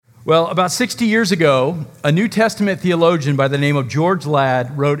Well, about 60 years ago, a New Testament theologian by the name of George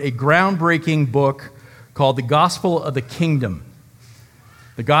Ladd wrote a groundbreaking book called The Gospel of the Kingdom.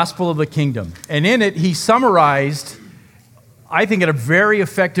 The Gospel of the Kingdom. And in it, he summarized, I think in a very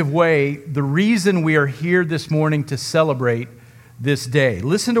effective way, the reason we are here this morning to celebrate this day.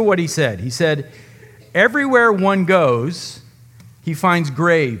 Listen to what he said. He said, everywhere one goes, he finds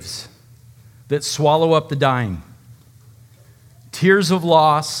graves that swallow up the dying. Tears of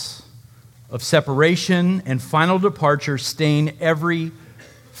loss, of separation, and final departure stain every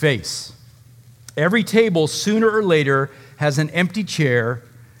face. Every table, sooner or later, has an empty chair.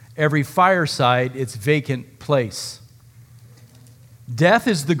 Every fireside, its vacant place. Death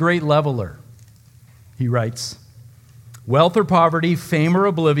is the great leveler, he writes. Wealth or poverty, fame or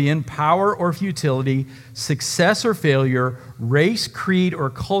oblivion, power or futility, success or failure, race, creed, or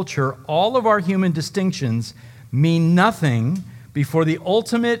culture, all of our human distinctions mean nothing before the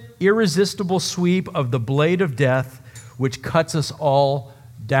ultimate irresistible sweep of the blade of death, which cuts us all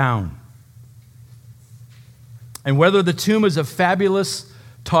down. And whether the tomb is a fabulous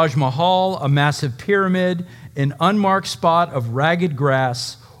Taj Mahal, a massive pyramid, an unmarked spot of ragged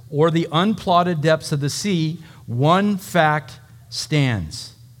grass, or the unplotted depths of the sea, one fact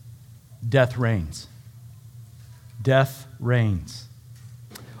stands. Death reigns. Death reigns.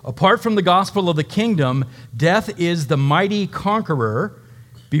 Apart from the gospel of the kingdom, death is the mighty conqueror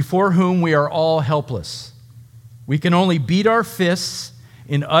before whom we are all helpless. We can only beat our fists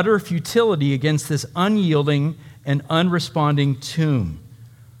in utter futility against this unyielding and unresponding tomb.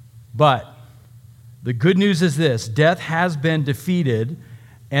 But the good news is this: death has been defeated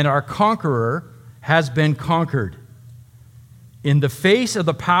and our conqueror has been conquered. In the face of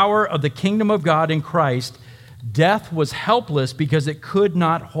the power of the kingdom of God in Christ, death was helpless because it could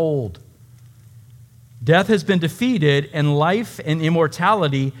not hold. Death has been defeated, and life and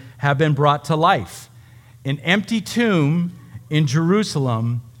immortality have been brought to life. An empty tomb in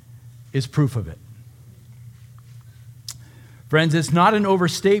Jerusalem is proof of it. Friends, it's not an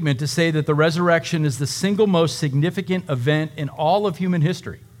overstatement to say that the resurrection is the single most significant event in all of human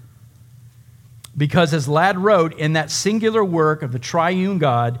history. Because as Ladd wrote, in that singular work of the triune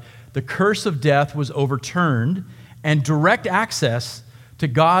God, the curse of death was overturned, and direct access to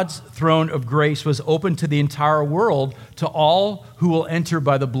God's throne of grace was open to the entire world, to all who will enter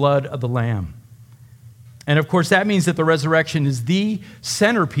by the blood of the Lamb. And of course, that means that the resurrection is the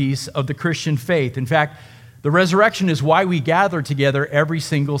centerpiece of the Christian faith. In fact, the resurrection is why we gather together every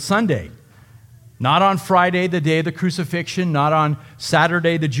single Sunday. Not on Friday, the day of the crucifixion, not on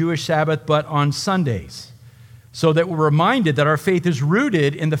Saturday, the Jewish Sabbath, but on Sundays. So that we're reminded that our faith is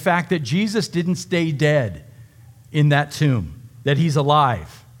rooted in the fact that Jesus didn't stay dead in that tomb, that he's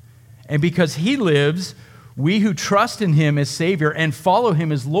alive. And because he lives, we who trust in him as Savior and follow him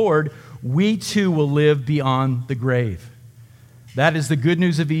as Lord, we too will live beyond the grave. That is the good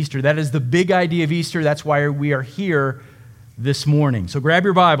news of Easter. That is the big idea of Easter. That's why we are here this morning. So grab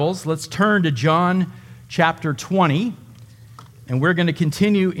your Bibles. Let's turn to John chapter 20. And we're going to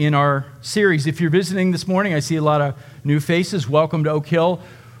continue in our series. If you're visiting this morning, I see a lot of new faces. Welcome to Oak Hill.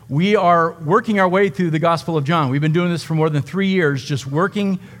 We are working our way through the Gospel of John. We've been doing this for more than 3 years, just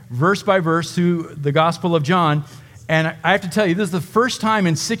working verse by verse through the Gospel of John. And I have to tell you, this is the first time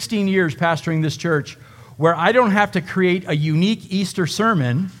in 16 years pastoring this church where I don't have to create a unique Easter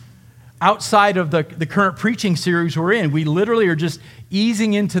sermon outside of the current preaching series we're in. We literally are just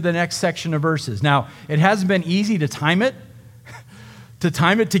easing into the next section of verses. Now, it hasn't been easy to time it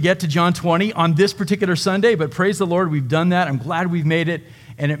to get to John 20 on this particular Sunday, but praise the Lord, we've done that. I'm glad we've made it,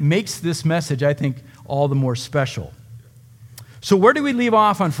 and it makes this message, I think, all the more special. So where did we leave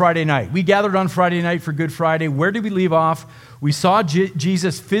off on Friday night? We gathered on Friday night for Good Friday. Where did we leave off? We saw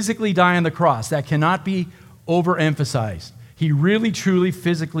Jesus physically die on the cross. That cannot be overemphasized. He really, truly,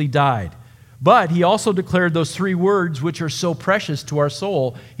 physically died. But he also declared those 3 words which are so precious to our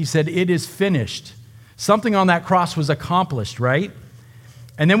soul. He said, "It is finished." Something on that cross was accomplished, right?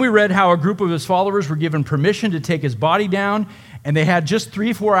 And then we read how a group of his followers were given permission to take his body down, and they had just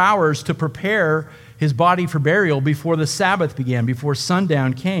 3-4 hours to prepare his body for burial before the Sabbath began, before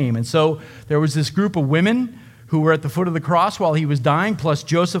sundown came. And so there was this group of women who were at the foot of the cross while he was dying, plus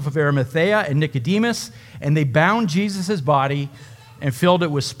Joseph of Arimathea and Nicodemus, and they bound Jesus' body and filled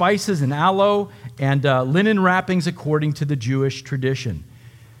it with spices and aloe and linen wrappings according to the Jewish tradition.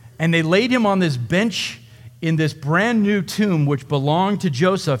 And they laid him on this bench in this brand new tomb which belonged to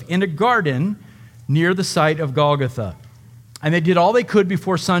Joseph in a garden near the site of Golgotha. And they did all they could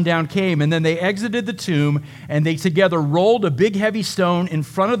before sundown came, and then they exited the tomb, and they together rolled a big heavy stone in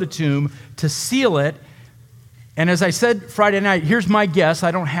front of the tomb to seal it. And as I said Friday night, here's my guess.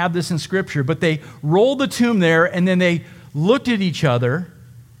 I don't have this in Scripture, but they rolled the tomb there, and then they looked at each other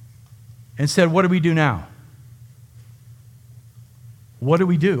and said, what do we do now? What do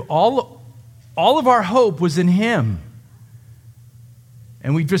we do? All of our hope was in him,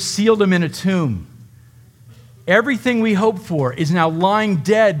 and we just sealed him in a tomb. Everything we hoped for is now lying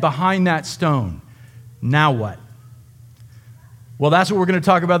dead behind that stone. Now what? Well, that's what we're going to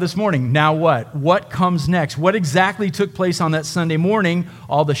talk about this morning. Now what? What comes next? What exactly took place on that Sunday morning?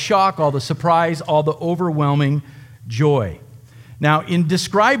 All the shock, all the surprise, all the overwhelming joy. Now, in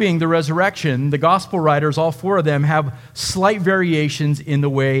describing the resurrection, the gospel writers, all four of them, have slight variations in the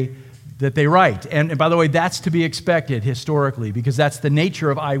way that they write. And by the way, that's to be expected historically, because that's the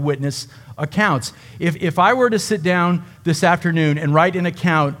nature of eyewitness accounts. If I were to sit down this afternoon and write an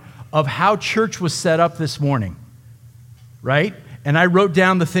account of how church was set up this morning, right? And I wrote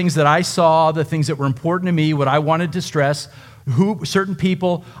down the things that I saw, the things that were important to me, what I wanted to stress, certain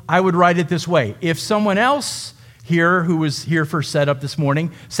people, I would write it this way. If someone else here, who was here for setup this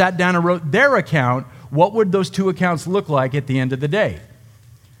morning, sat down and wrote their account, what would those two accounts look like at the end of the day?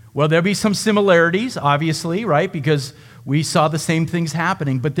 Well, there'll be some similarities, obviously, right? Because we saw the same things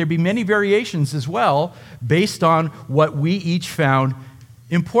happening, but there'd be many variations as well based on what we each found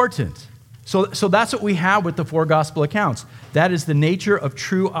important. So that's what we have with the four gospel accounts. That is the nature of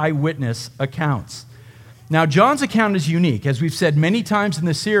true eyewitness accounts. Now, John's account is unique. As we've said many times in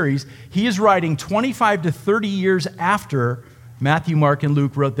this series, he is writing 25 to 30 years after Matthew, Mark, and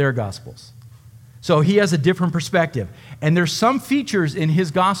Luke wrote their gospels. So he has a different perspective. And there's some features in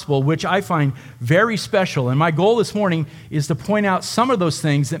his gospel which I find very special. And my goal this morning is to point out some of those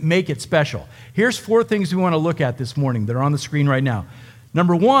things that make it special. Here's four things we want to look at this morning that are on the screen right now.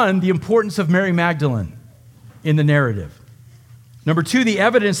 Number one, the importance of Mary Magdalene in the narrative. Number two, the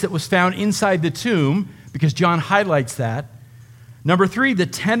evidence that was found inside the tomb, because John highlights that. Number three, the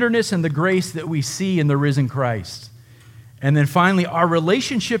tenderness and the grace that we see in the risen Christ. And then finally, our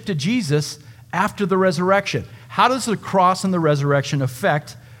relationship to Jesus after the resurrection. How does the cross and the resurrection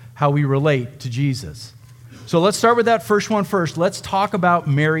affect how we relate to Jesus? So let's start with that first one first. Let's talk about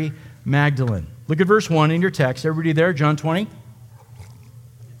Mary Magdalene. Look at verse 1 in your text. Everybody there, John 20?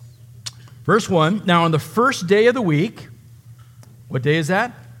 Verse 1, now on the first day of the week, what day is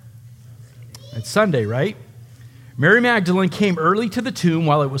that? It's Sunday, right? Mary Magdalene came early to the tomb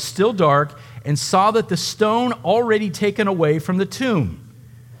while it was still dark and saw that the stone already taken away from the tomb.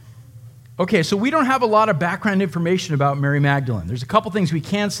 Okay, so we don't have a lot of background information about Mary Magdalene. There's a couple things we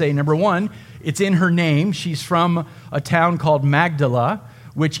can say. Number one, it's in her name. She's from a town called Magdala,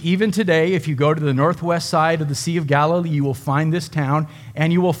 which even today, if you go to the northwest side of the Sea of Galilee, you will find this town,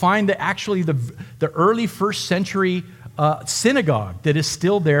 and you will find that actually the early first century synagogue that is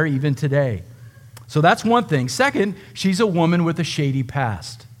still there even today. So that's one thing. Second, she's a woman with a shady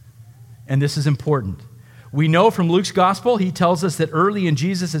past, and this is important. We know from Luke's gospel, he tells us that early in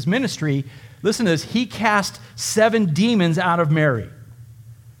Jesus' ministry, listen to this, he cast 7 demons out of Mary.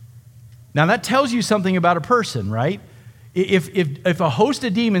 Now that tells you something about a person, right? If a host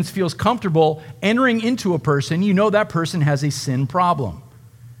of demons feels comfortable entering into a person, you know that person has a sin problem.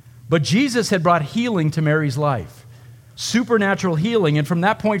 But Jesus had brought healing to Mary's life, supernatural healing, and from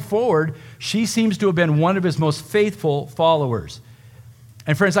that point forward, she seems to have been one of his most faithful followers.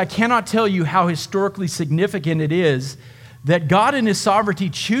 And friends, I cannot tell you how historically significant it is that God in his sovereignty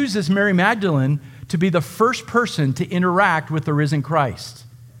chooses Mary Magdalene to be the first person to interact with the risen Christ.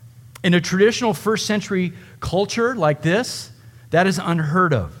 In a traditional first century culture like this, that is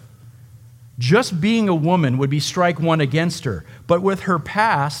unheard of. Just being a woman would be strike 1 against her, but with her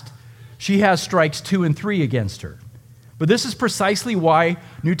past, she has strikes 2 and 3 against her. But this is precisely why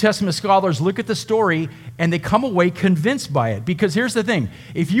New Testament scholars look at the story and they come away convinced by it. Because here's the thing,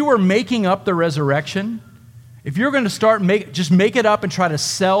 if you were making up the resurrection, if you're going to just make it up and try to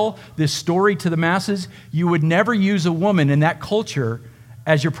sell this story to the masses, you would never use a woman in that culture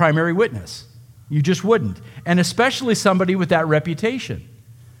as your primary witness. You just wouldn't. And especially somebody with that reputation.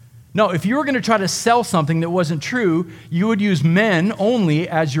 No, if you were going to try to sell something that wasn't true, you would use men only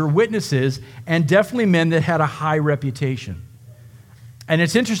as your witnesses, and definitely men that had a high reputation. And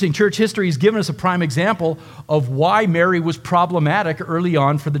it's interesting, church history has given us a prime example of why Mary was problematic early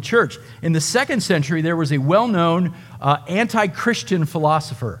on for the church. In the 2nd century, there was a well-known anti-Christian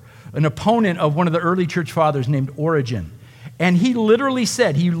philosopher, an opponent of one of the early church fathers named Origen. And he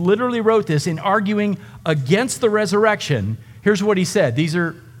literally wrote this in arguing against the resurrection. Here's what he said. These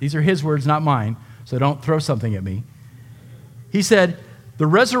are his words, not mine, so don't throw something at me. He said, the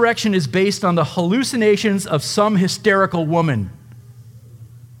resurrection is based on the hallucinations of some hysterical woman.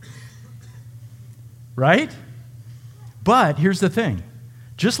 Right? But here's the thing.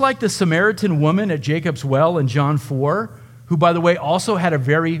 Just like the Samaritan woman at Jacob's well in John 4, who, by the way, also had a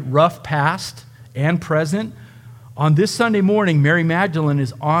very rough past and present, on this Sunday morning, Mary Magdalene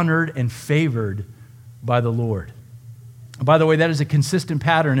is honored and favored by the Lord. By the way, that is a consistent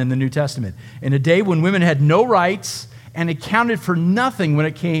pattern in the New Testament. In a day when women had no rights and accounted for nothing when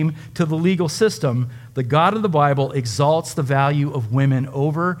it came to the legal system, the God of the Bible exalts the value of women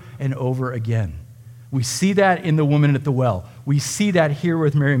over and over again. We see that in the woman at the well. We see that here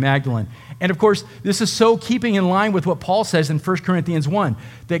with Mary Magdalene. And of course, this is so keeping in line with what Paul says in 1 Corinthians 1,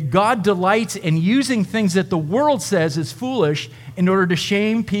 that God delights in using things that the world says is foolish in order to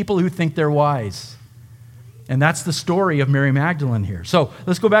shame people who think they're wise. And that's the story of Mary Magdalene here. So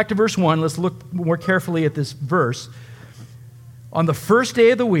let's go back to verse 1. Let's look more carefully at this verse. On the first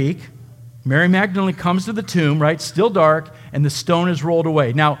day of the week, Mary Magdalene comes to the tomb, right? Still dark, and the stone is rolled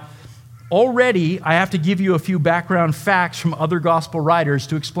away. Now, already, I have to give you a few background facts from other gospel writers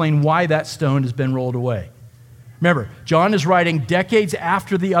to explain why that stone has been rolled away. Remember, John is writing decades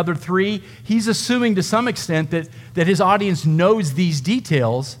after the other three. He's assuming to some extent that his audience knows these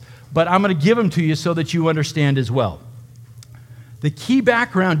details, but I'm going to give them to you so that you understand as well. The key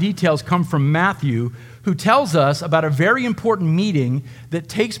background details come from Matthew, who tells us about a very important meeting that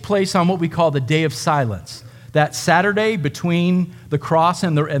takes place on what we call the Day of Silence. That Saturday between the cross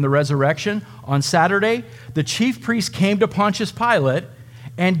and the resurrection, on Saturday, the chief priest came to Pontius Pilate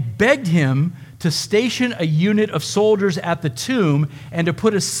and begged him to station a unit of soldiers at the tomb and to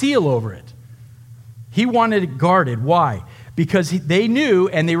put a seal over it. He wanted it guarded. Why? Because they knew,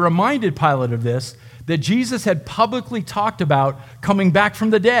 and they reminded Pilate of this, that Jesus had publicly talked about coming back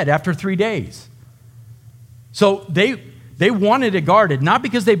from the dead after 3 days. So they wanted it guarded, not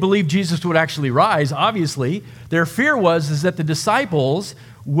because they believed Jesus would actually rise, obviously. Their fear was that the disciples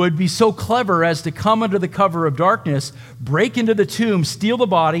would be so clever as to come under the cover of darkness, break into the tomb, steal the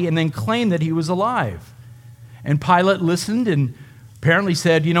body, and then claim that he was alive. And Pilate listened and apparently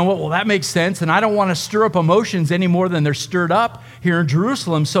said, you know what, well, that makes sense, and I don't want to stir up emotions any more than they're stirred up here in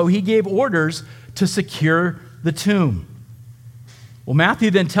Jerusalem, so he gave orders to secure the tomb. Well, Matthew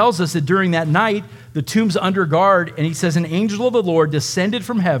then tells us that during that night, the tomb's under guard, and he says, an angel of the Lord descended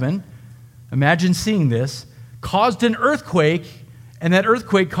from heaven, imagine seeing this, caused an earthquake, and that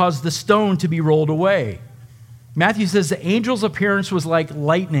earthquake caused the stone to be rolled away. Matthew says the angel's appearance was like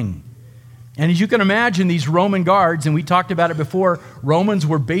lightning. And as you can imagine, these Roman guards, and we talked about it before, Romans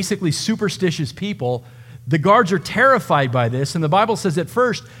were basically superstitious people. The guards are terrified by this, and the Bible says at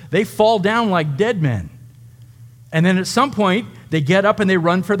first they fall down like dead men. And then at some point, they get up and they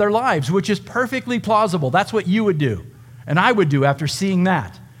run for their lives, which is perfectly plausible. That's what you would do, and I would do after seeing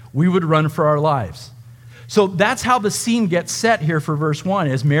that. We would run for our lives. So that's how the scene gets set here for verse 1.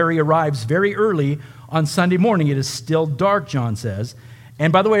 As Mary arrives very early on Sunday morning, it is still dark, John says.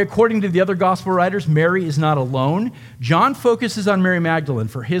 And by the way, according to the other gospel writers, Mary is not alone. John focuses on Mary Magdalene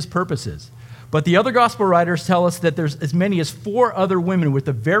for his purposes. But the other gospel writers tell us that there's as many as 4 other women with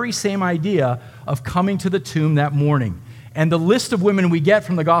the very same idea of coming to the tomb that morning. And the list of women we get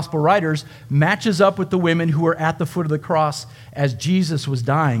from the gospel writers matches up with the women who were at the foot of the cross as Jesus was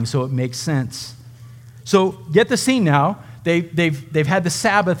dying, so it makes sense. So get the scene now. They've had the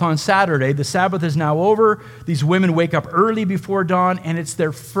Sabbath on Saturday. The Sabbath is now over. These women wake up early before dawn, and it's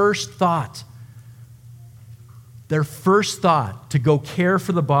their first thought. Their first thought to go care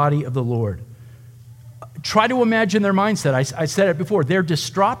for the body of the Lord. Try to imagine their mindset. I said it before. They're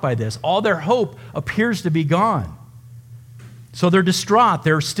distraught by this. All their hope appears to be gone. So they're distraught.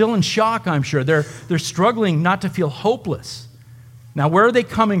 They're still in shock, I'm sure. They're struggling not to feel hopeless. Now, where are they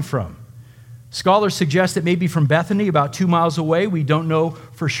coming from? Scholars suggest it may be from Bethany, about 2 miles away. We don't know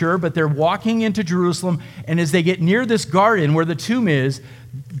for sure, but they're walking into Jerusalem, and as they get near this garden where the tomb is,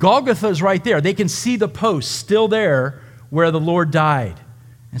 Golgotha is right there. They can see the post still there where the Lord died.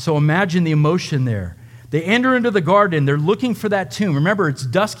 And so imagine the emotion there. They enter into the garden. They're looking for that tomb. Remember, it's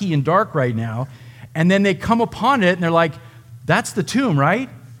dusky and dark right now. And then they come upon it, and they're like, that's the tomb, right?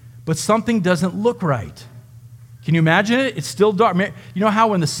 But something doesn't look right. Can you imagine it? It's still dark. You know how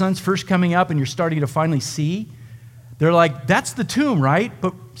when the sun's first coming up and you're starting to finally see? They're like, that's the tomb, right?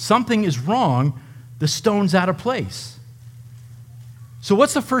 But something is wrong. The stone's out of place. So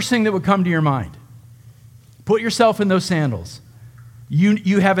what's the first thing that would come to your mind? Put yourself in those sandals.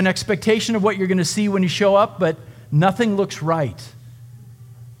 You have an expectation of what you're going to see when you show up, but nothing looks right.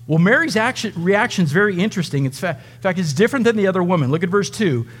 Well, Mary's reaction is very interesting. In fact, it's different than the other woman. Look at verse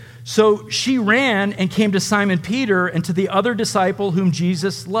 2. So she ran and came to Simon Peter and to the other disciple whom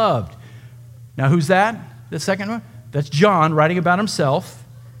Jesus loved. Now, who's that? The second one? That's John writing about himself.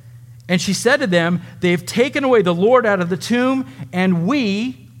 And she said to them, they have taken away the Lord out of the tomb, and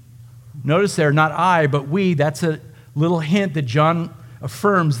we, notice there, not I, but we, that's a little hint that John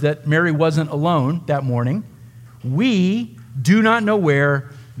affirms that Mary wasn't alone that morning. We do not know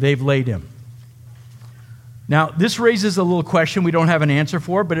where they've laid him. Now, this raises a little question we don't have an answer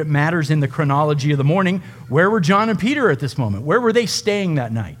for, but it matters in the chronology of the morning. Where were John and Peter at this moment? Where were they staying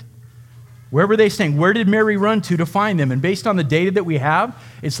that night? Where were they staying? Where did Mary run to find them? And based on the data that we have,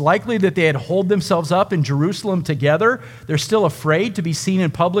 it's likely that they had holed themselves up in Jerusalem together. They're still afraid to be seen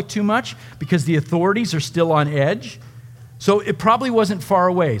in public too much because the authorities are still on edge. So it probably wasn't far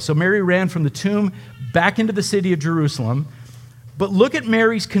away. So Mary ran from the tomb back into the city of Jerusalem. But look at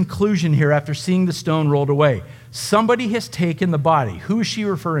Mary's conclusion here after seeing the stone rolled away. Somebody has taken the body. Who is she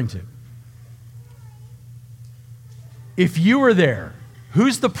referring to? If you were there,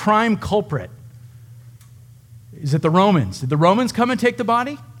 who's the prime culprit? Is it the Romans? Did the Romans come and take the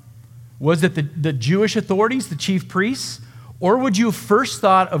body? Was it the Jewish authorities, the chief priests? Or would you have first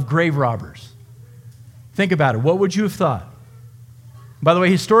thought of grave robbers? Think about it. What would you have thought? By the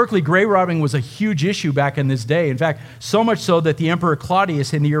way, historically, grave robbing was a huge issue back in this day. In fact, so much so that the Emperor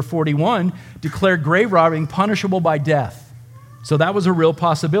Claudius in the year 41 declared grave robbing punishable by death. So that was a real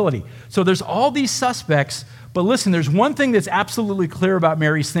possibility. So there's all these suspects, but listen, there's one thing that's absolutely clear about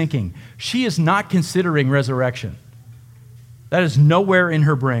Mary's thinking. She is not considering resurrection. That is nowhere in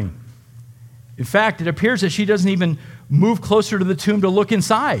her brain. In fact, it appears that she doesn't even move closer to the tomb to look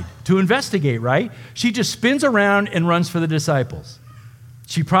inside, to investigate, right? She just spins around and runs for the disciples.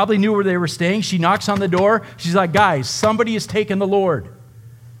 She probably knew where they were staying. She knocks on the door. She's like, guys, somebody has taken the Lord.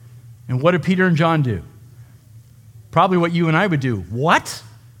 And what did Peter and John do? Probably what you and I would do. What?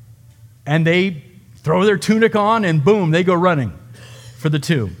 And they throw their tunic on and boom, they go running for the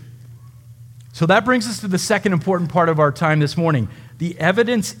tomb. So that brings us to the second important part of our time this morning, the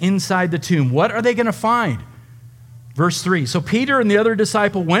evidence inside the tomb. What are they going to find? Verse 3, so Peter and the other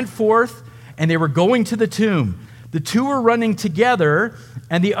disciple went forth and they were going to the tomb. The two were running together,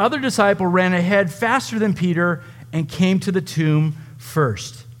 and the other disciple ran ahead faster than Peter and came to the tomb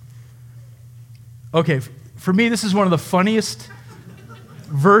first. Okay, for me, this is one of the funniest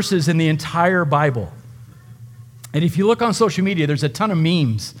verses in the entire Bible. And if you look on social media, there's a ton of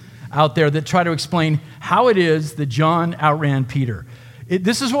memes out there that try to explain how it is that John outran Peter.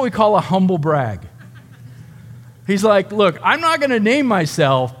 This is what we call a humble brag. He's like, look, I'm not going to name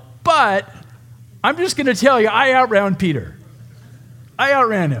myself, but I'm just going to tell you, I outran Peter. I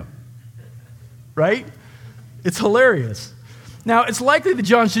outran him. Right? It's hilarious. Now, it's likely that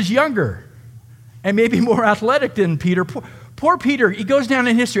John's just younger and maybe more athletic than Peter. Poor Peter, he goes down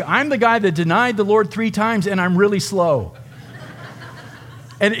in history. I'm the guy that denied the Lord 3 times, and I'm really slow.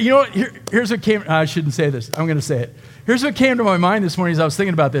 And you know what? Here's what came, I shouldn't say this. I'm going to say it. Here's what came to my mind this morning as I was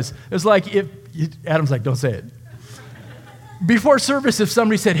thinking about this. It was like, Adam's like, don't say it. Before service, if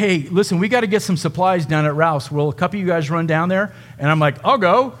somebody said, hey, listen, we got to get some supplies down at Ralph's. Will a couple of you guys run down there? And I'm like, I'll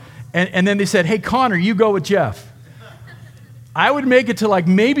go. And then they said, hey, Connor, you go with Jeff. I would make it to like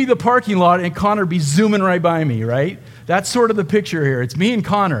maybe the parking lot and Connor be zooming right by me, right? That's sort of the picture here. It's me and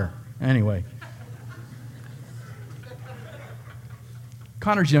Connor. Anyway.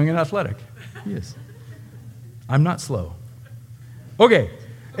 Connor's young and athletic. He is. I'm not slow. Okay.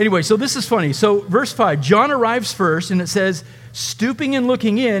 Anyway, so this is funny. So verse 5, John arrives first, and it says, stooping and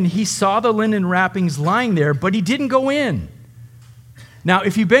looking in, he saw the linen wrappings lying there, but he didn't go in. Now,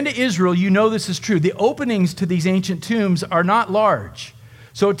 if you've been to Israel, you know this is true. The openings to these ancient tombs are not large,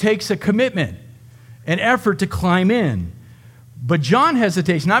 so it takes a commitment, an effort to climb in. But John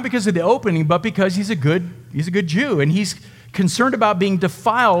hesitates, not because of the opening, but because he's a good Jew, and he's concerned about being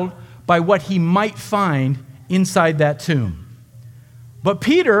defiled by what he might find inside that tomb. But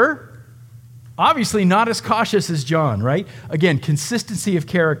Peter, obviously not as cautious as John, right? Again, consistency of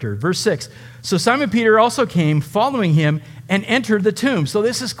character. Verse 6, so Simon Peter also came, following him, and entered the tomb. So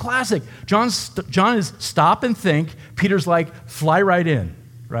this is classic. John is stop and think. Peter's like, fly right in,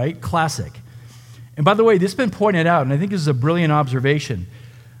 right? Classic. And by the way, this has been pointed out, and I think this is a brilliant observation.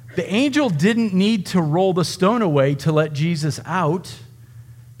 The angel didn't need to roll the stone away to let Jesus out.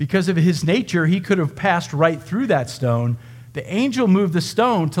 Because of his nature, he could have passed right through that stone. The angel moved the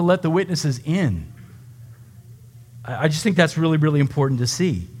stone to let the witnesses in. I just think that's really, really important to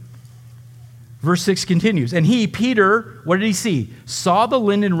see. Verse 6 continues, and he, Peter, what did he see? Saw the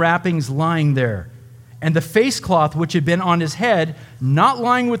linen wrappings lying there, and the face cloth which had been on his head, not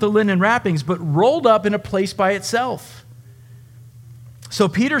lying with the linen wrappings, but rolled up in a place by itself. So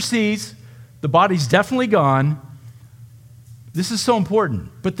Peter sees the body's definitely gone. This is so important.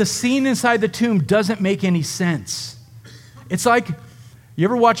 But the scene inside the tomb doesn't make any sense. It's like, You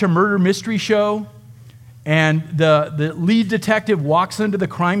ever watch a murder mystery show and the lead detective walks into the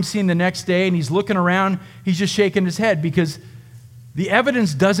crime scene the next day and he's looking around, he's just shaking his head because the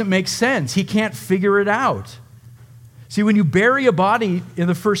evidence doesn't make sense. He can't figure it out. See, when you bury a body in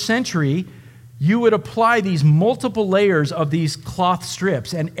the first century, you would apply these multiple layers of these cloth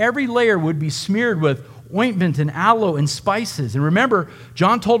strips, and every layer would be smeared with ointment and aloe and spices. And remember,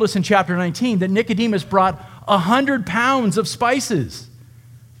 John told us in chapter 19 that Nicodemus brought 100 pounds of spices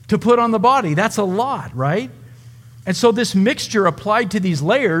to put on the body. That's a lot, right? And so this mixture applied to these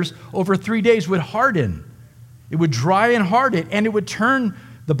layers over 3 days would harden. It would dry and harden, and it would turn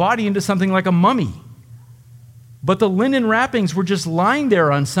the body into something like a mummy. But the linen wrappings were just lying there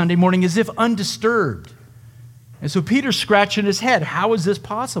on Sunday morning as if undisturbed. And so Peter's scratching his head. How is this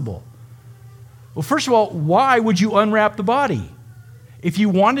possible? Well, first of all, why would you unwrap the body? If you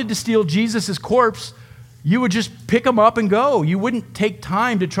wanted to steal Jesus' corpse, you would just pick him up and go. You wouldn't take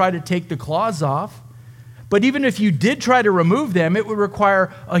time to try to take the claws off. But even if you did try to remove them, it would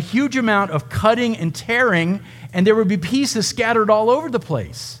require a huge amount of cutting and tearing, and there would be pieces scattered all over the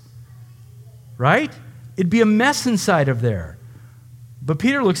place. Right? It'd be a mess inside of there. But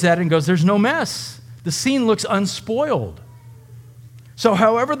Peter looks at it and goes, there's no mess. The scene looks unspoiled. So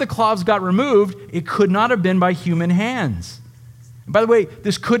however the cloths got removed, it could not have been by human hands. And by the way,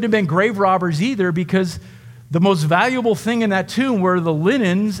 this couldn't have been grave robbers either, because the most valuable thing in that tomb were the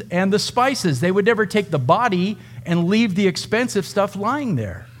linens and the spices. They would never take the body and leave the expensive stuff lying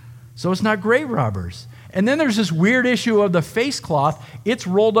there. So it's not grave robbers. And then there's this weird issue of the face cloth. It's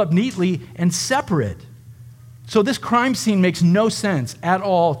rolled up neatly and separate. So this crime scene makes no sense at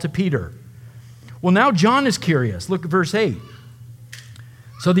all to Peter. Well, now John is curious. Look at verse 8.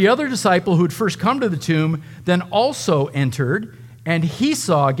 So the other disciple who had first come to the tomb then also entered, and he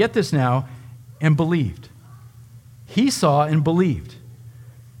saw, get this now, and believed. He saw and believed.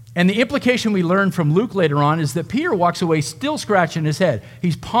 And the implication we learn from Luke later on is that Peter walks away still scratching his head.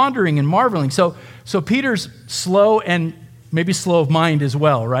 He's pondering and marveling. So Peter's slow and maybe slow of mind as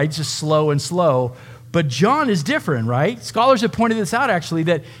well, right? Just slow and slow. But John is different, right? Scholars have pointed this out, actually,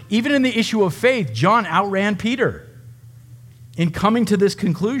 that even in the issue of faith, John outran Peter in coming to this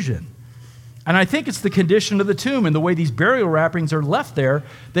conclusion. And I think it's the condition of the tomb and the way these burial wrappings are left there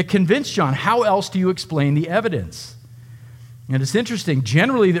that convinced John. How else do you explain the evidence? And it's interesting.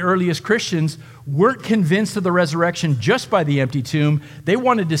 Generally, the earliest Christians weren't convinced of the resurrection just by the empty tomb. They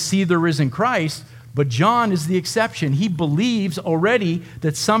wanted to see the risen Christ, but John is the exception. He believes already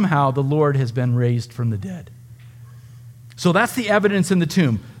that somehow the Lord has been raised from the dead. So that's the evidence in the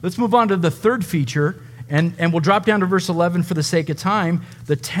tomb. Let's move on to the third feature, and we'll drop down to verse 11 for the sake of time,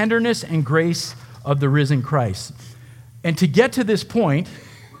 the tenderness and grace of the risen Christ. And to get to this point,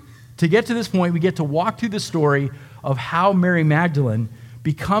 we get to walk through the story of how Mary Magdalene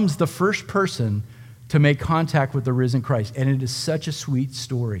becomes the first person to make contact with the risen Christ. And it is such a sweet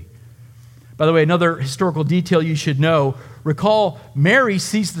story. By the way, another historical detail you should know, recall Mary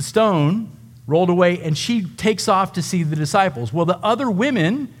sees the stone rolled away and she takes off to see the disciples. Well, the other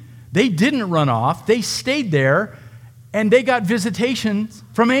women, they didn't run off. They stayed there and they got visitations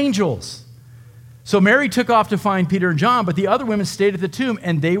from angels. So Mary took off to find Peter and John, but the other women stayed at the tomb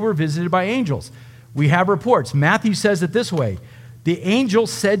and they were visited by angels. We have reports. Matthew says it this way. The angel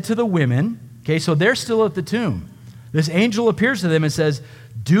said to the women, okay, so they're still at the tomb. This angel appears to them and says,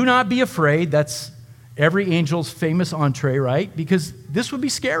 do not be afraid. That's every angel's famous entree, right? Because this would be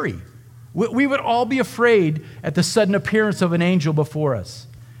scary. We would all be afraid at the sudden appearance of an angel before us.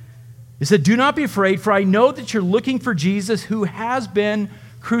 He said, do not be afraid, for I know that you're looking for Jesus who has been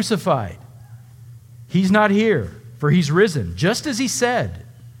crucified. He's not here, for he's risen, just as he said.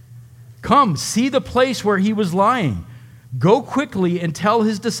 Come, see the place where he was lying. Go quickly and tell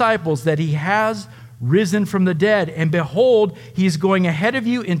his disciples that he has risen from the dead. And behold, he is going ahead of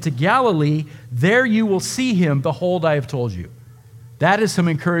you into Galilee. There you will see him. Behold, I have told you. That is some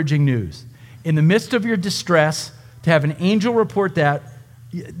encouraging news. In the midst of your distress, to have an angel report that,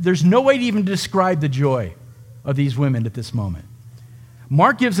 there's no way to even describe the joy of these women at this moment.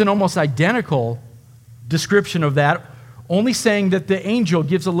 Mark gives an almost identical description of that, only saying that the angel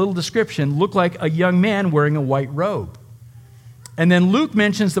gives a little description, looked like a young man wearing a white robe. And then Luke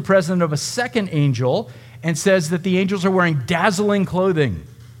mentions the presence of a second angel and says that the angels are wearing dazzling clothing.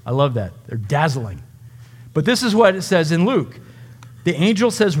 I love that. They're dazzling. But this is what it says in Luke. The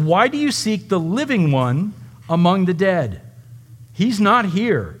angel says, why do you seek the living one among the dead? He's not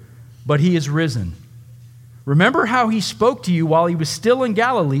here, but he is risen. Remember how he spoke to you while he was still in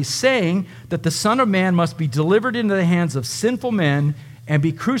Galilee, saying that the Son of Man must be delivered into the hands of sinful men and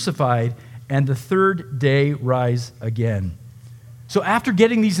be crucified, and the third day rise again. So after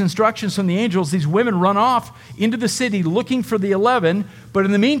getting these instructions from the angels, these women run off into the city looking for the 11. But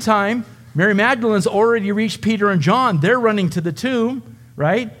in the meantime, Mary Magdalene's already reached Peter and John. They're running to the tomb,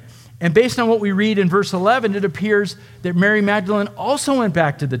 right? And based on what we read in verse 11, it appears that Mary Magdalene also went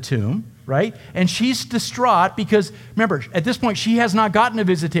back to the tomb, right? And she's distraught because, remember, at this point, she has not gotten a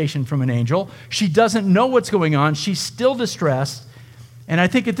visitation from an angel. She doesn't know what's going on. She's still distressed. And I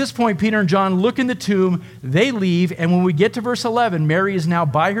think at this point, Peter and John look in the tomb, they leave, and when we get to verse 11, Mary is now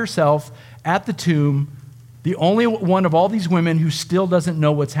by herself at the tomb, the only one of all these women who still doesn't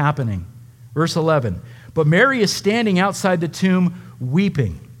know what's happening. Verse 11, but Mary is standing outside the tomb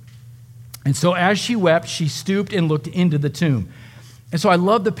weeping. And so as she wept, she stooped and looked into the tomb. And so I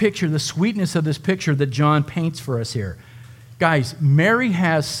love the picture, the sweetness of this picture that John paints for us here. Guys, Mary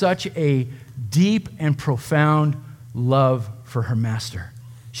has such a deep and profound love for her master.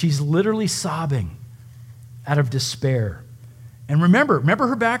 She's literally sobbing out of despair. And remember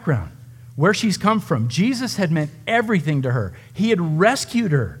her background, where she's come from. Jesus had meant everything to her. He had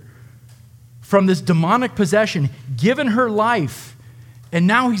rescued her from this demonic possession, given her life, and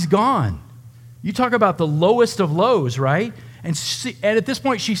now he's gone. You talk about the lowest of lows, right? And at this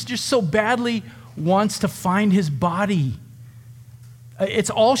point, she just so badly wants to find his body.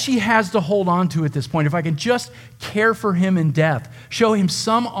 It's all she has to hold on to at this point. If I can just care for him in death, show him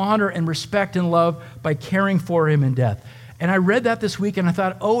some honor and respect and love by caring for him in death. And I read that this week and I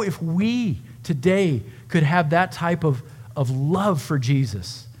thought, oh, if we today could have that type of love for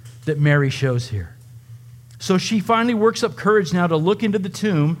Jesus that Mary shows here. So she finally works up courage now to look into the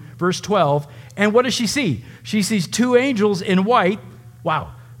tomb, verse 12, and what does she see? She sees two angels in white,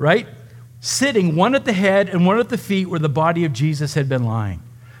 wow, right? Sitting, one at the head and one at the feet where the body of Jesus had been lying.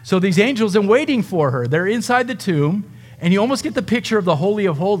 So these angels are waiting for her. They're inside the tomb, and you almost get the picture of the Holy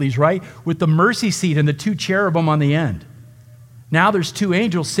of Holies, right? With the mercy seat and the two cherubim on the end. Now there's two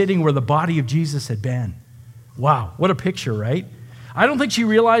angels sitting where the body of Jesus had been. Wow, what a picture, right? I don't think she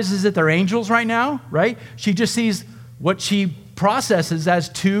realizes that they're angels right now, right? She just sees what she processes as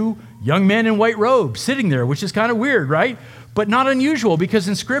two young men in white robes sitting there, which is kind of weird, right? But not unusual, because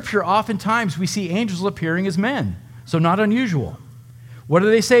in Scripture, oftentimes we see angels appearing as men. So not unusual. What do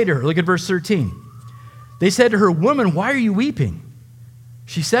they say to her? Look at verse 13. They said to her, "Woman, why are you weeping?"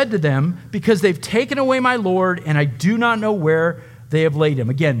 She said to them, "Because they've taken away my Lord, and I do not know where they have laid him."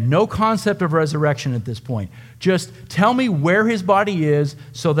 Again, no concept of resurrection at this point. Just tell me where his body is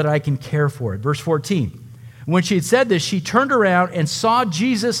so that I can care for it. Verse 14. When she had said this, she turned around and saw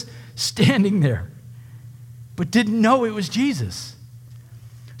Jesus standing there, but didn't know it was Jesus.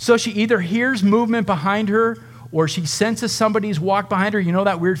 So she either hears movement behind her or she senses somebody's walk behind her. You know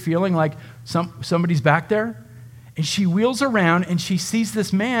that weird feeling like somebody's back there? And she wheels around and she sees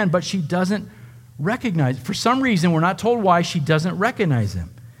this man, but she doesn't recognize. For some reason, we're not told why, she doesn't recognize him.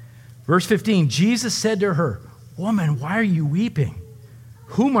 Verse 15, Jesus said to her, "Woman, why are you weeping?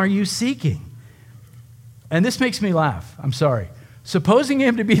 Whom are you seeking?" And this makes me laugh. I'm sorry. Supposing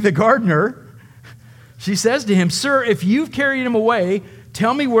him to be the gardener, she says to him, "Sir, if you've carried him away,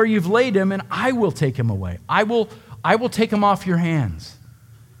 tell me where you've laid him, and I will take him away. I will take him off your hands."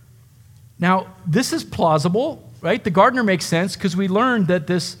 Now, this is plausible, right? The gardener makes sense because we learned that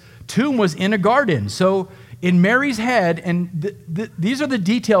this tomb was in a garden. So in Mary's head, and these are the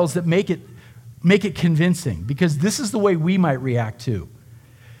details that make it convincing, because this is the way we might react too.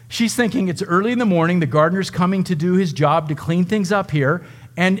 She's thinking it's early in the morning, the gardener's coming to do his job to clean things up here,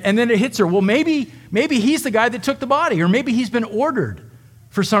 and then it hits her. Well, maybe he's the guy that took the body, or maybe he's been ordered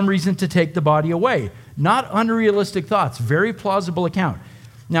for some reason to take the body away. Not unrealistic thoughts, very plausible account.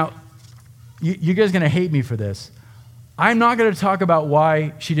 Now, you guys are going to hate me for this. I'm not going to talk about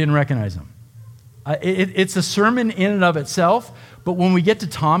why she didn't recognize him. It's a sermon in and of itself, but when we get to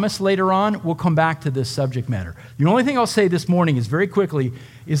Thomas later on, we'll come back to this subject matter. The only thing I'll say this morning is very quickly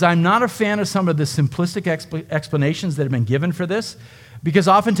is I'm not a fan of some of the simplistic explanations that have been given for this, because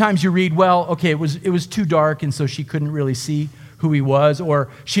oftentimes you read, well, okay, it was too dark, and so she couldn't really see who he was, or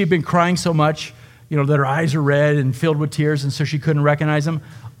she had been crying so much, that her eyes are red and filled with tears, and so she couldn't recognize him.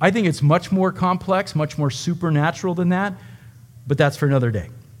 I think it's much more complex, much more supernatural than that, but that's for another day,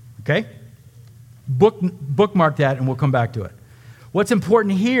 okay? Bookmark that, and we'll come back to it. What's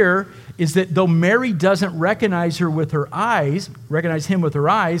important here is that though Mary doesn't recognize him with her eyes,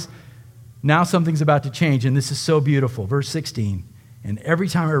 now something's about to change, and this is so beautiful. Verse 16, and every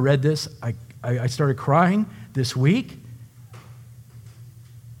time I read this, I started crying this week.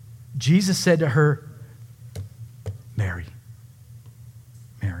 Jesus said to her, "Mary."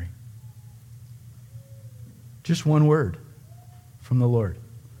 Mary. Just one word from the Lord.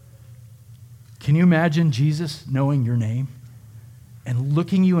 Can you imagine Jesus knowing your name and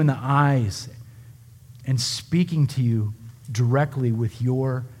looking you in the eyes and speaking to you directly with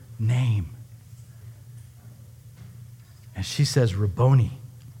your name. And she says, Rabboni.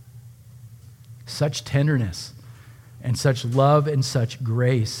 Such tenderness and such love and such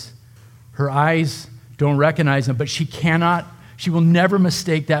grace. Her eyes don't recognize him, but she will never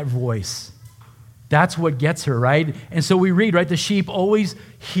mistake that voice. That's what gets her, right? And so we read, right, the sheep always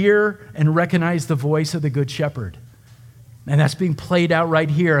hear and recognize the voice of the good shepherd. And that's being played out right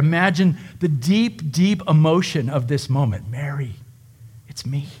here. Imagine the deep, deep emotion of this moment. Mary, it's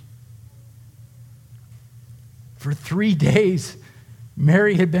me. For 3 days,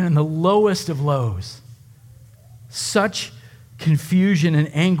 Mary had been in the lowest of lows. Such confusion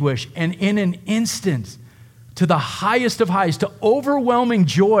and anguish, and in an instant, to the highest of highs, to overwhelming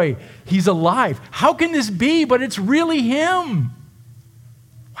joy, he's alive. How can this be? But it's really him.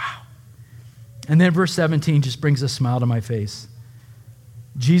 Wow. And then verse 17 just brings a smile to my face.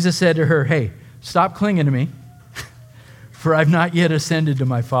 Jesus said to her, hey, stop clinging to me, for I've not yet ascended to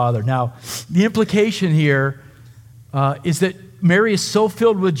my Father. Now, the implication here is that Mary is so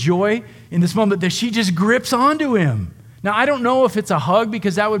filled with joy in this moment that she just grips onto him. Now, I don't know if it's a hug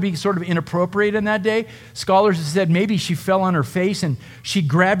because that would be sort of inappropriate in that day. Scholars have said maybe she fell on her face and she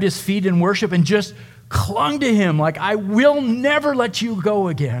grabbed his feet in worship and just clung to him like, I will never let you go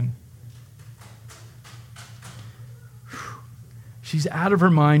again. She's out of her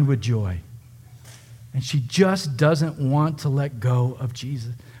mind with joy. And she just doesn't want to let go of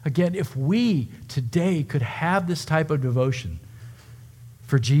Jesus. Again, if we today could have this type of devotion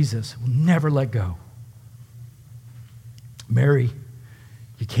for Jesus, we'll never let go. Mary,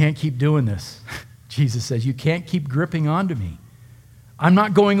 you can't keep doing this. Jesus says, you can't keep gripping onto me. I'm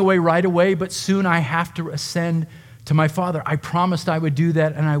not going away right away, but soon I have to ascend to my Father. I promised I would do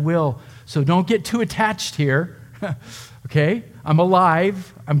that, and I will. So don't get too attached here, okay? I'm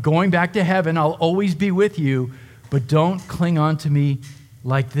alive. I'm going back to heaven. I'll always be with you, but don't cling on to me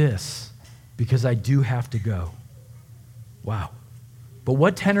like this, because I do have to go. Wow. But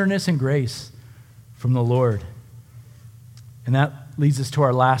what tenderness and grace from the Lord. And that leads us to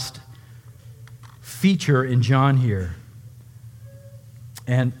our last feature in John here.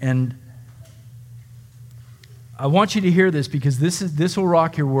 And I want you to hear this because this will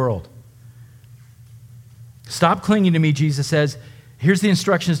rock your world. Stop clinging to me, Jesus says. Here's the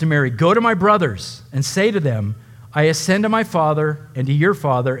instructions to Mary. Go to my brothers and say to them, I ascend to my Father and to your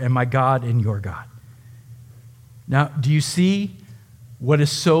Father and my God and your God. Now, do you see what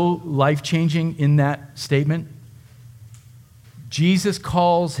is so life-changing in that statement? Jesus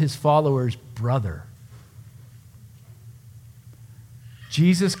calls his followers brother.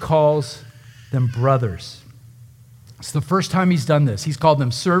 Jesus calls them brothers. It's the first time he's done this. He's called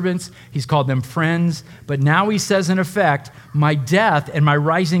them servants. He's called them friends. But now he says, in effect, my death and my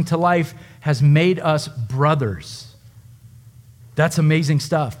rising to life has made us brothers. That's amazing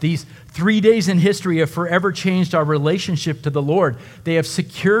stuff. These 3 days in history have forever changed our relationship to the Lord. They have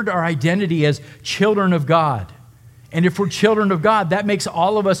secured our identity as children of God. And if we're children of God, that makes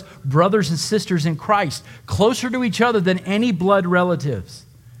all of us brothers and sisters in Christ, closer to each other than any blood relatives.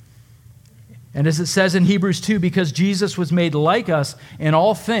 And as it says in Hebrews 2, because Jesus was made like us in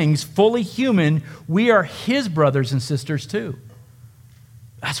all things, fully human, we are his brothers and sisters too.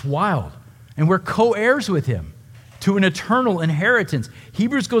 That's wild. And we're co-heirs with him to an eternal inheritance.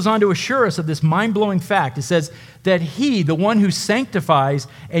 Hebrews goes on to assure us of this mind-blowing fact. It says that he, the one who sanctifies,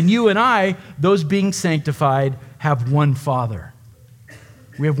 and you and I, those being sanctified, have one Father.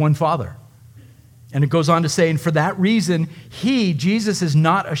 We have one Father. And it goes on to say, and for that reason, he, Jesus, is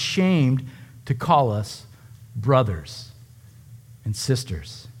not ashamed to call us brothers and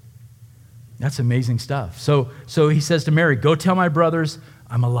sisters. That's amazing stuff. So he says to Mary, go tell my brothers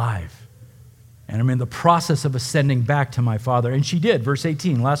I'm alive. And I'm in the process of ascending back to my Father. And she did. Verse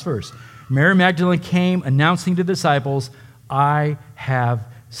 18, last verse. Mary Magdalene came announcing to the disciples, I have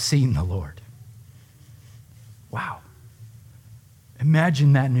seen the Lord. Wow.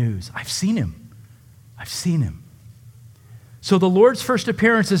 Imagine that news. I've seen him. I've seen him. So the Lord's first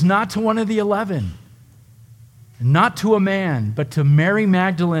appearance is not to one of the 11, not to a man, but to Mary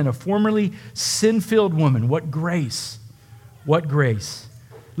Magdalene, a formerly sin-filled woman. What grace. What grace.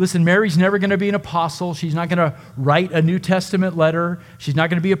 Listen, Mary's never going to be an apostle. She's not going to write a New Testament letter. She's not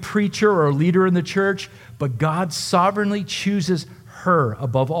going to be a preacher or a leader in the church. But God sovereignly chooses her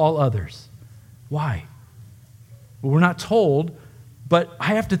above all others. Why? Well, we're not told, but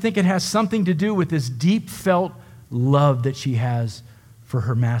I have to think it has something to do with this deep felt love that she has for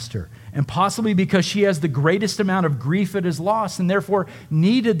her master. And possibly because she has the greatest amount of grief at his loss and therefore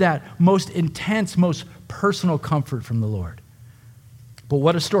needed that most intense, most personal comfort from the Lord. But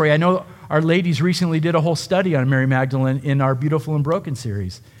what a story. I know our ladies recently did a whole study on Mary Magdalene in our Beautiful and Broken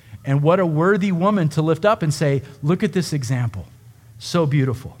series. And what a worthy woman to lift up and say, look at this example. So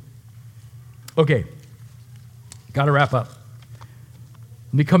beautiful. Okay, got to wrap up.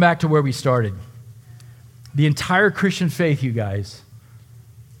 Let me come back to where we started. The entire Christian faith, you guys,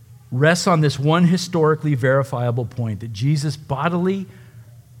 rests on this one historically verifiable point, that Jesus bodily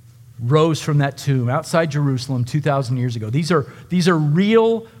rose from that tomb outside Jerusalem 2,000 years ago. These are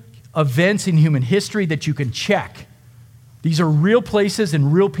real events in human history that you can check. These are real places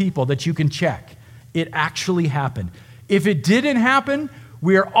and real people that you can check. It actually happened. If it didn't happen,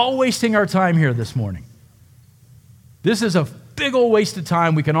 we are all wasting our time here this morning. This is a big old waste of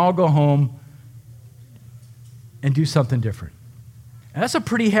time. We can all go home and do something different. And that's a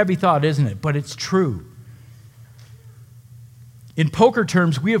pretty heavy thought, isn't it? But it's true. In poker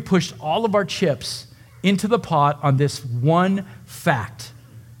terms, we have pushed all of our chips into the pot on this one fact,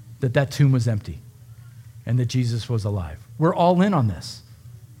 that tomb was empty and that Jesus was alive. We're all in on this.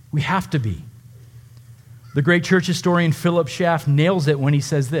 We have to be. The great church historian Philip Schaff nails it when he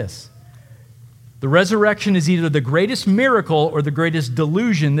says this: the resurrection is either the greatest miracle or the greatest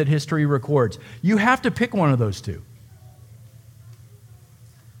delusion that history records. You have to pick one of those two.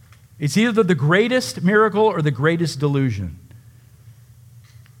 It's either the greatest miracle or the greatest delusion.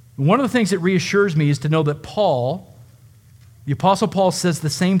 One of the things that reassures me is to know that Paul, the Apostle Paul, says the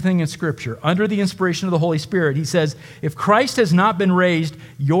same thing in Scripture. Under the inspiration of the Holy Spirit, he says, if Christ has not been raised,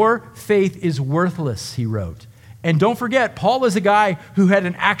 your faith is worthless, he wrote. And don't forget, Paul is a guy who had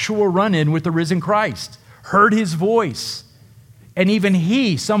an actual run-in with the risen Christ, heard his voice. And even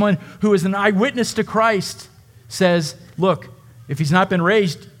he, someone who is an eyewitness to Christ, says, look, if he's not been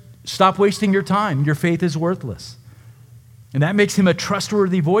raised, stop wasting your time. Your faith is worthless. And that makes him a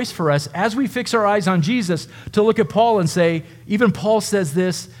trustworthy voice for us as we fix our eyes on Jesus to look at Paul and say, even Paul says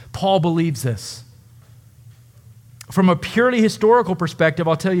this, Paul believes this. From a purely historical perspective,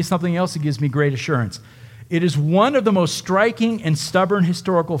 I'll tell you something else that gives me great assurance. It is one of the most striking and stubborn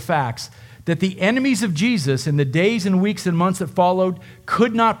historical facts that the enemies of Jesus in the days and weeks and months that followed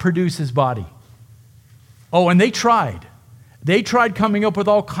could not produce his body. Oh, and they tried. They tried coming up with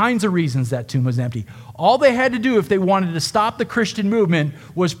all kinds of reasons that tomb was empty. All they had to do if they wanted to stop the Christian movement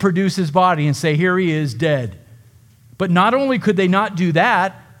was produce his body and say, here he is, dead. But not only could they not do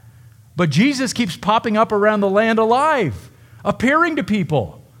that, but Jesus keeps popping up around the land alive, appearing to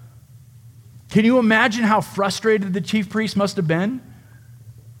people. Can you imagine how frustrated the chief priest must have been?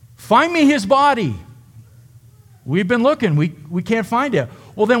 Find me his body. We've been looking. We can't find it.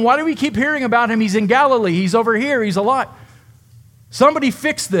 Well, then why do we keep hearing about him? He's in Galilee. He's over here. He's alive. Somebody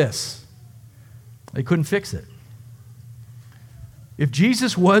fix this. They couldn't fix it. If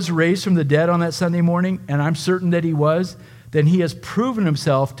Jesus was raised from the dead on that Sunday morning, and I'm certain that he was, then he has proven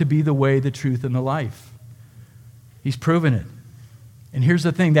himself to be the way, the truth, and the life. He's proven it. And here's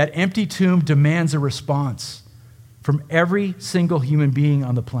the thing, that empty tomb demands a response from every single human being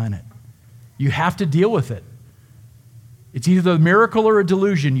on the planet. You have to deal with it. It's either a miracle or a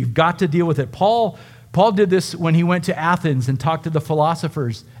delusion. You've got to deal with it. Paul did this when he went to Athens and talked to the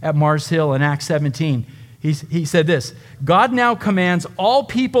philosophers at Mars Hill in Acts 17. He said this: God now commands all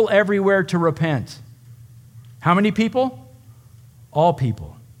people everywhere to repent. How many people? All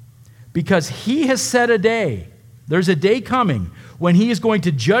people. Because he has set a day. There's a day coming when he is going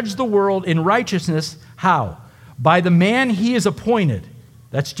to judge the world in righteousness. How? By the man he has appointed.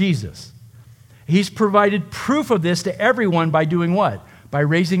 That's Jesus. He's provided proof of this to everyone by doing what? By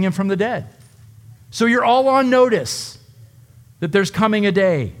raising him from the dead. So you're all on notice that there's coming a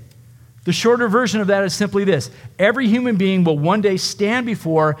day. The shorter version of that is simply this: every human being will one day stand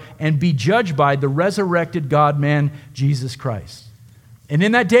before and be judged by the resurrected God-man, Jesus Christ. And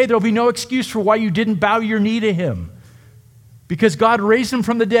in that day, there'll be no excuse for why you didn't bow your knee to him, because God raised him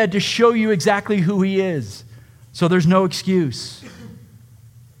from the dead to show you exactly who he is. So there's no excuse.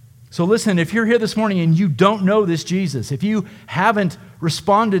 So listen, if you're here this morning and you don't know this Jesus, if you haven't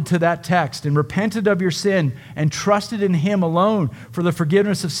responded to that text and repented of your sin and trusted in him alone for the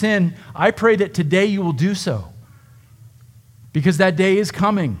forgiveness of sin, I pray that today you will do so, because that day is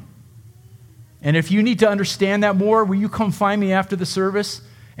coming. And if you need to understand that more, will you come find me after the service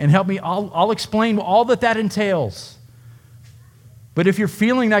and help me? I'll explain all that entails. But if you're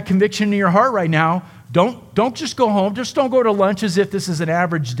feeling that conviction in your heart right now, don't just go home. Just don't go to lunch as if this is an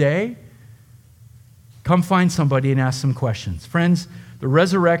average day. Come find somebody and ask some questions. Friends, the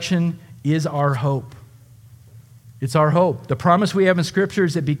resurrection is our hope. It's our hope. The promise we have in Scripture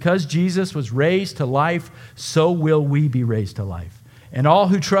is that because Jesus was raised to life, so will we be raised to life. And all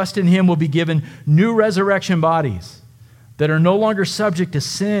who trust in him will be given new resurrection bodies. that are no longer subject to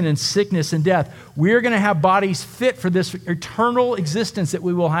sin and sickness and death. We're going to have bodies fit for this eternal existence that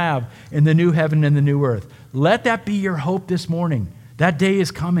we will have in the new heaven and the new earth. Let that be your hope this morning. That day is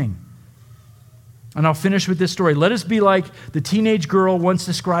coming. And I'll finish with this story. Let us be like the teenage girl once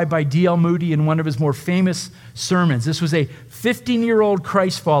described by D.L. Moody in one of his more famous sermons. This was a 15-year-old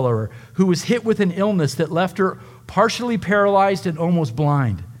Christ follower who was hit with an illness that left her partially paralyzed and almost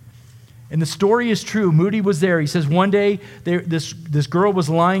blind. And the story is true. Moody was there. He says one day this girl was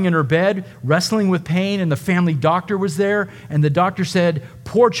lying in her bed, wrestling with pain, and the family doctor was there. And the doctor said,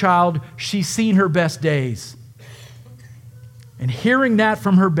 "Poor child, she's seen her best days." And hearing that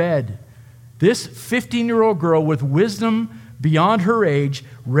from her bed, this 15-year-old girl with wisdom beyond her age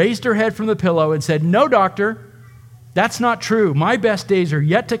raised her head from the pillow and said, "No, doctor, that's not true. My best days are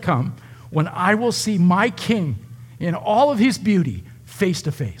yet to come when I will see my King in all of his beauty face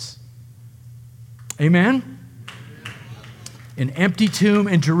to face." Amen? An empty tomb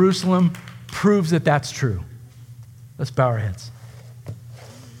in Jerusalem proves that that's true. Let's bow our heads.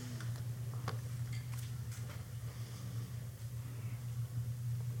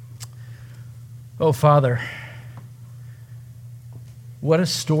 Oh, Father, what a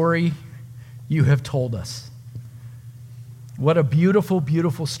story you have told us. What a beautiful,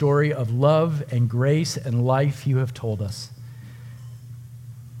 beautiful story of love and grace and life you have told us.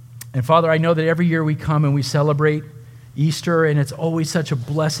 And Father, I know that every year we come and we celebrate Easter, and it's always such a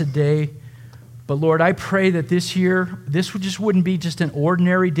blessed day. But Lord, I pray that this year, this just wouldn't be just an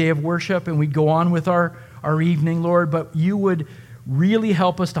ordinary day of worship and we'd go on with our evening, Lord, but you would really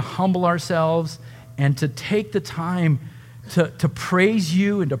help us to humble ourselves and to take the time to praise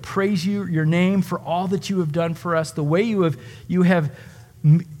you and to praise your name for all that you have done for us, the way you've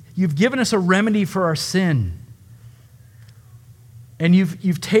given us a remedy for our sin. And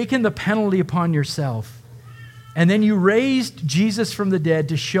you've taken the penalty upon yourself. And then you raised Jesus from the dead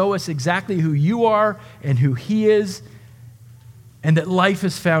to show us exactly who you are and who he is, and that life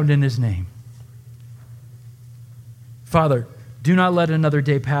is found in his name. Father, do not let another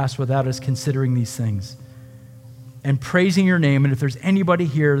day pass without us considering these things and praising your name. And if there's anybody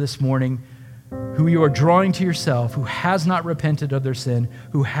here this morning who you are drawing to yourself, who has not repented of their sin,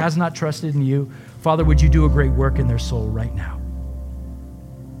 who has not trusted in you, Father, would you do a great work in their soul right now?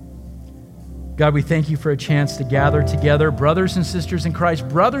 God, we thank you for a chance to gather together, brothers and sisters in Christ,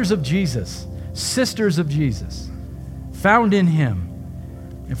 brothers of Jesus, sisters of Jesus, found in him,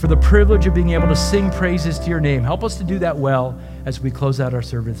 and for the privilege of being able to sing praises to your name. Help us to do that well as we close out our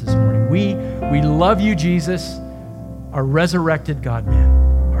service this morning. We love you, Jesus, our resurrected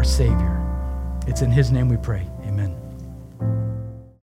God-man, our Savior. It's in his name we pray.